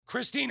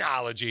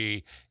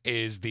Christineology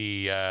is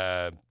the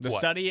what?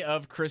 study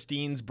of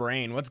Christine's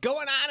brain. What's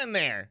going on in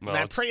there? Well,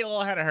 That pretty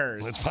little head of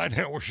hers. Let's find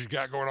out what she's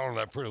got going on in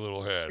that pretty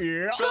little head.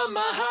 Yeah. From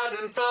my heart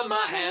and from my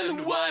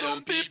hand, why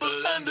don't people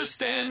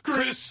understand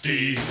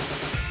Christy?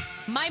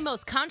 My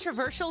most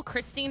controversial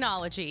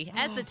Christineology.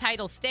 As the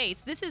title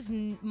states, this is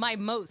my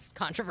most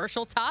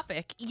controversial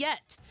topic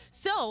yet.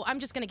 So I'm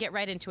just going to get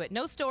right into it.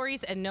 No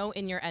stories and no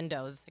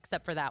innuendos,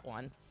 except for that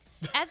one.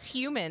 As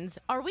humans,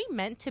 are we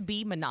meant to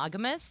be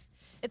monogamous?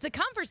 It's a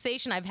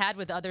conversation I've had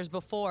with others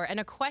before and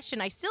a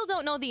question I still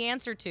don't know the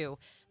answer to.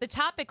 The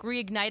topic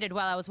reignited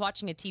while I was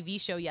watching a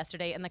TV show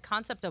yesterday and the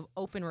concept of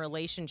open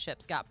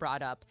relationships got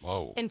brought up.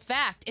 Whoa. In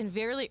fact, in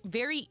very,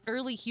 very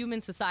early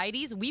human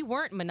societies, we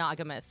weren't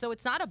monogamous. So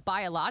it's not a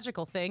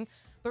biological thing,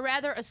 but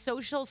rather a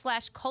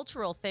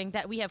social/cultural thing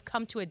that we have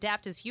come to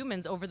adapt as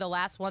humans over the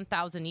last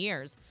 1,000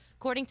 years.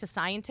 According to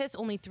scientists,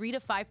 only 3 to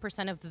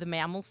 5% of the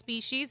mammal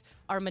species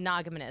are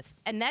monogamous.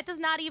 And that does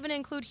not even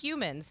include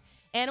humans.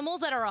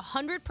 Animals that are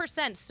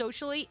 100%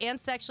 socially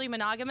and sexually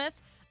monogamous: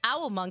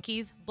 owl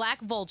monkeys, black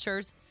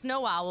vultures,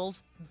 snow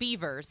owls,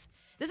 beavers.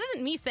 This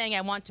isn't me saying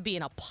I want to be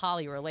in a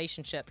poly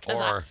relationship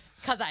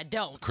because I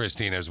don't.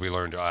 Christine, as we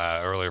learned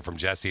earlier from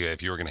Jesse,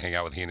 if you were going to hang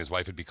out with he and his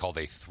wife, it'd be called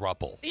a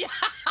thruple. Yeah,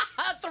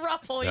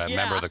 thruple, yeah.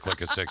 Remember the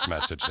Click of Six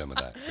message him with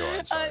that. Go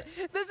on, sorry.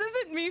 This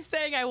isn't me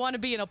saying I want to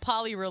be in a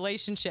poly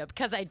relationship,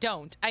 because I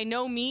don't. I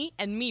know me,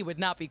 and me would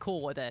not be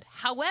cool with it.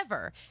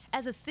 However,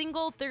 as a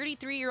single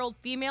 33-year-old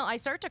female, I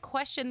start to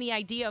question the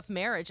idea of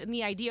marriage and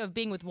the idea of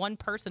being with one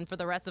person for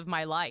the rest of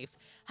my life.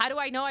 How do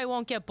I know I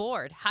won't get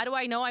bored? How do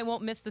I know I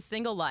won't miss the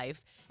single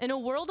life? In a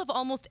world of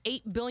almost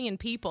 8 billion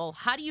people,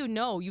 how do you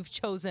know you've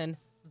chosen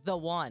the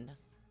one?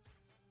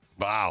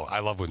 Wow, I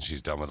love when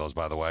she's done with those,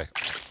 by the way.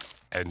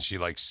 And she,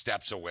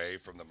 steps away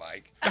from the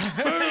mic.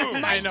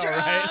 Boom! I know,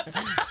 right?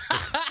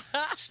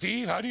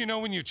 Steve, how do you know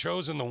when you've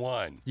chosen the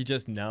one? You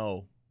just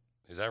know.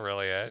 Is that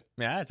really it?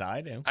 Yeah, that's how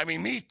I do. I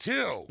mean, me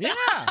too.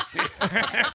 Yeah.